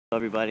Hello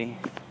everybody,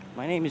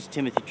 my name is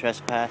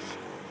Timothytrespas,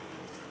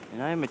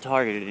 and I am a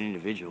targeted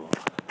individual.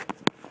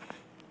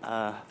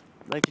 I'd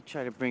like to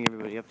try to bring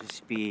everybody up to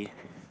speed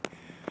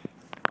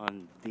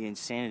on the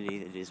insanity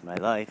that is my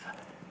life.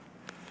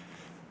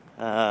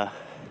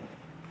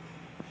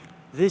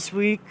 This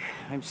week,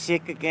 I'm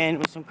sick again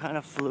with some kind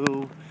of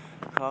flu,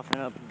 coughing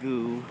up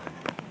goo,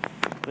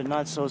 but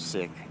not so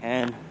sick.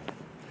 And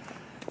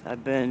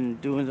I've been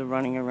doing the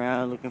running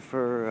around looking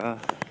for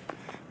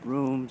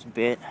rooms,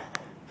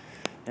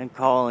 and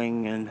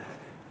calling, and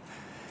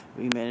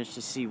we managed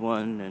to see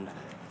one, and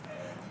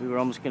we were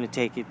almost going to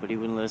take it, but he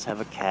wouldn't let us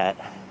have a cat.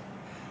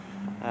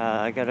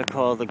 I got to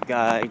call the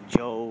guy,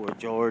 Joe or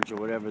George or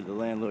whatever, the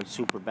landlord,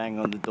 super bang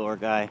on the door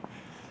guy,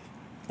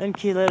 and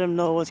he let him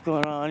know what's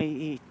going on.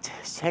 He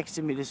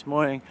texted me this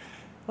morning,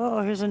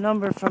 oh, here's a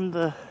number from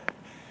the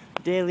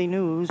Daily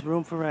News,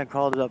 room for rent.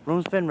 Called it up,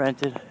 room's been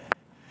rented,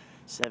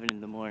 7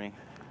 in the morning.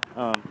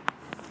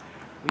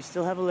 We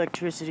still have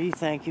electricity,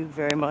 thank you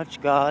very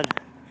much, God.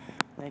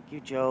 Thank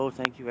you, Joe.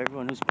 Thank you,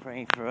 everyone who's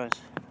praying for us.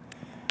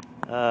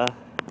 I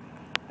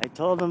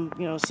told them,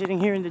 sitting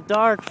here in the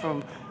dark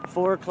from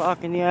 4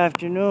 o'clock in the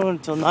afternoon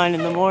until 9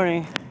 in the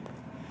morning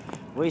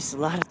wastes a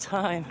lot of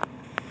time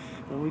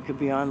when we could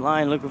be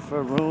online looking for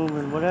a room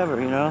and whatever,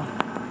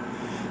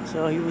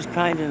 So he was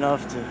kind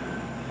enough to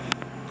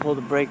pull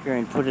the breaker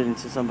and put it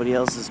into somebody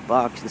else's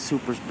box, the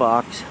super's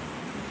box,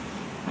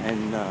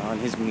 and on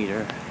his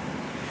meter.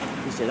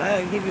 He said,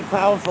 I'll give you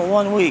power for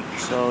 1 week,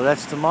 so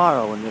that's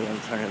tomorrow when they're going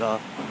to turn it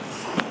off.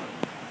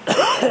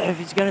 If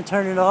he's going to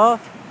turn it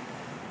off,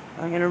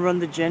 I'm going to run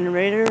the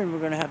generator, and we're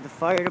going to have the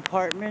fire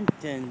department,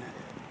 and,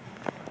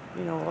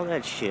 all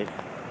that shit.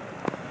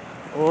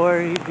 Or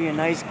he'd be a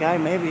nice guy,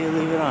 maybe he'll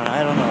leave it on,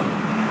 I don't know.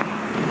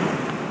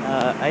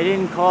 I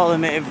didn't call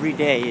him every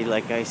day,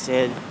 like I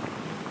said,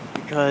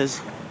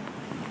 because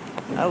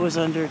I was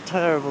under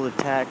terrible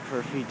attack for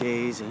a few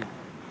days, and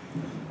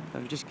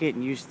I'm just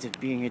getting used to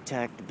being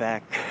attacked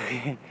back.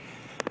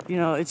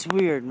 It's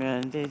weird,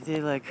 man. They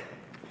like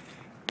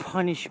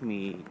punish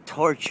me,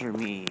 torture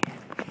me,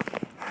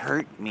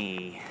 hurt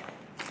me,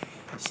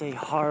 say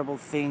horrible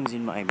things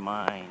in my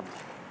mind.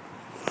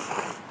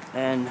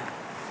 And,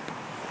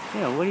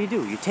 what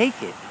do? You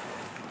take it.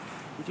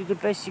 You do the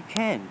best you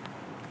can.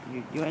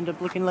 You end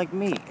up looking like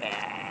me.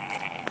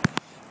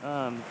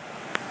 And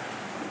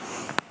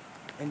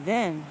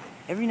then,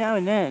 every now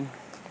and then,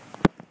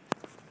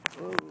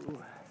 whoa,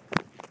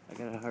 I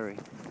gotta hurry.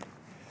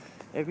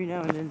 Every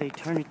now and then they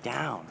turn it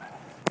down,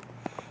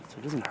 so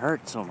it doesn't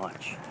hurt so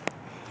much.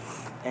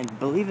 And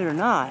believe it or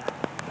not,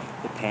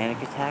 the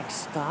panic attacks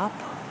stop.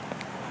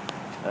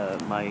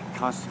 My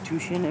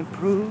constitution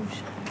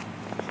improves.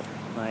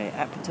 My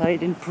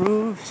appetite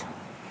improves.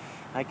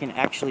 I can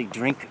actually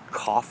drink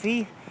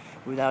coffee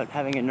without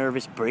having a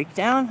nervous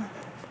breakdown.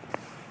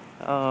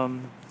 I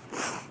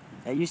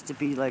used to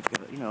be like,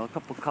 a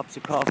couple cups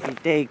of coffee a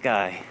day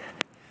guy.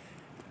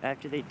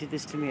 After they did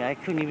this to me, I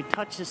couldn't even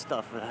touch this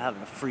stuff without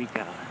having a freak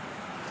out.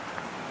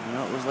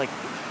 It was like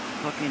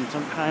fucking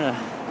some kind of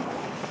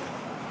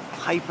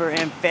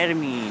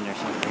hyperamphetamine or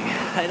something.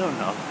 I don't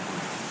know.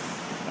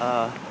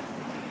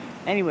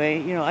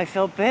 Anyway, I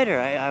felt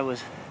better. I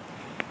was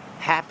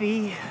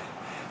happy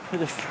for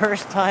the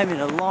first time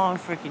in a long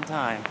freaking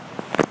time.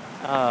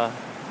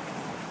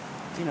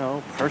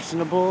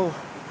 Personable,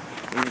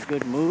 in a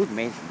good mood,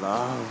 made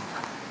love.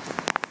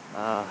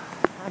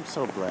 I'm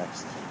so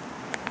blessed.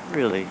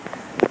 Really.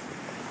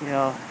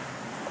 There's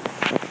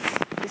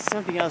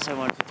something else I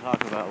wanted to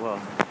talk about,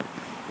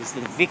 is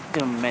the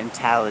victim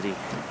mentality.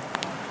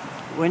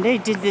 When they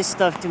did this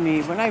stuff to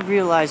me, when I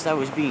realized I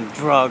was being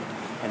drugged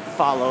and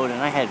followed,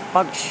 and I had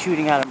bugs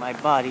shooting out of my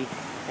body,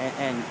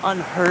 and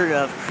unheard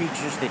of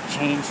creatures that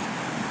changed,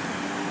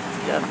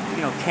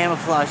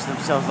 camouflaged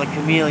themselves like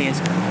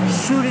chameleons,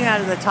 shooting out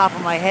of the top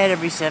of my head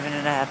every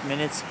 7.5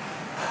 minutes,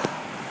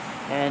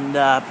 and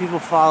people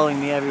following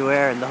me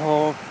everywhere, and the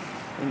whole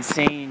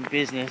insane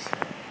business.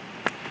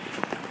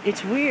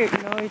 It's weird, you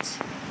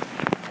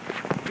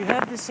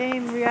have the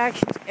same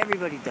reactions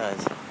everybody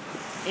does.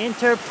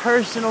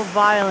 Interpersonal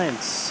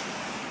violence.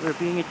 We're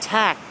being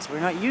attacked.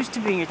 We're not used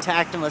to being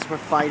attacked unless we're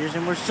fighters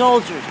and we're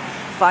soldiers.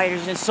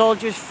 Fighters and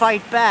soldiers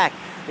fight back.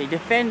 They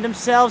defend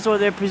themselves or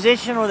their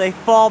position, or they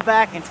fall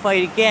back and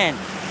fight again.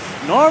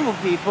 Normal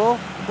people,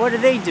 what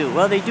do?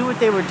 Well, they do what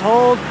they were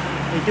told,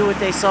 they do what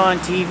they saw on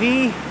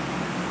TV,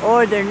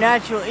 or their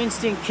natural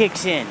instinct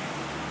kicks in.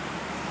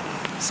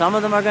 Some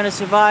of them are going to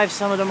survive,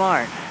 some of them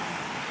aren't.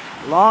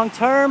 Long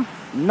term,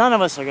 none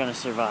of us are going to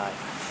survive.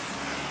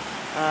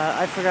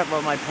 I forgot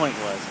what my point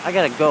was. I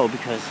gotta go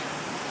because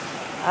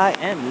I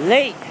am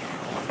late.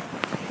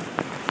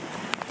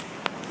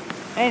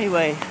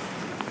 Anyway,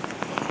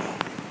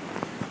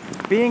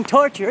 being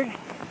tortured,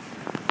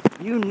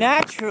 you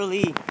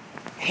naturally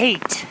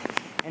hate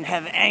and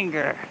have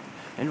anger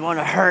and want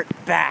to hurt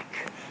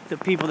back the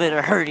people that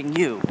are hurting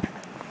you.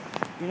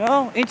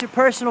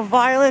 Interpersonal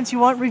violence, you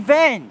want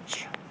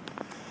revenge.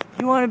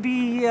 You want to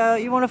be,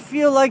 you want to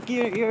feel like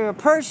you're a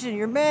person,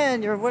 you're a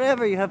man, you're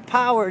whatever, you have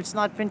power, it's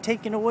not been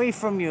taken away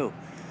from you.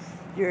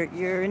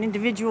 your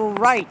individual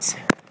rights,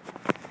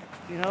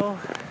 you know,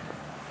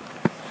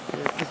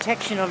 the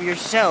protection of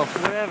yourself,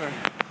 whatever.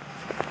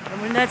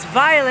 And when that's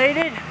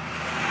violated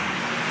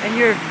and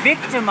you're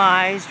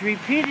victimized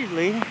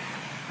repeatedly,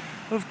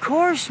 of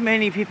course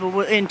many people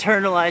will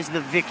internalize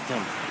the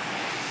victim,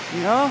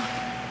 you know?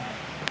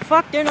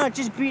 Fuck, they're not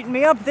just beating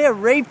me up, they're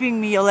raping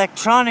me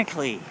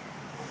electronically,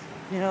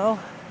 you know?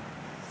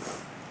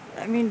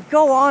 I mean,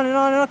 go on, and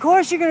of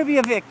course you're gonna be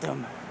a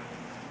victim.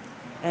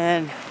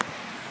 And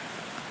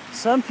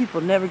some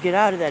people never get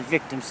out of that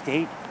victim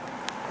state.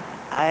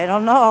 I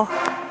don't know.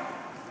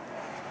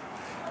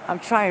 I'm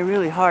trying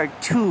really hard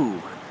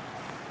too.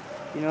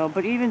 You know,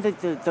 but even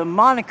the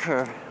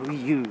moniker we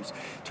use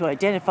to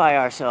identify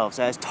ourselves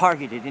as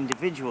targeted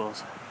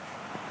individuals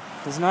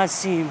does not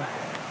seem,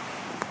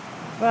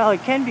 well,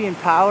 it can be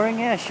empowering,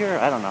 yeah, sure,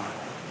 I don't know.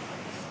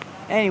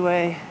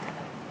 Anyway,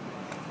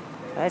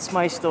 that's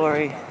my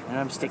story, and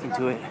I'm sticking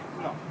to it.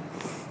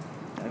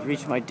 I've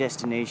reached my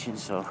destination,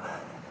 so,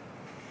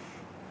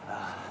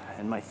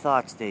 and my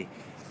thoughts, they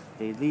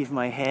leave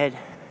my head,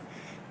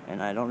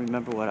 and I don't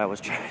remember what I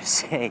was trying to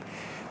say.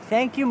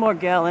 Thank you,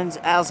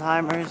 Morgellons,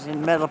 Alzheimer's,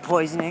 and metal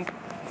poisoning,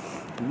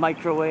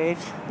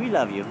 microwaves. We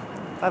love you.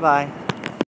 Bye-bye.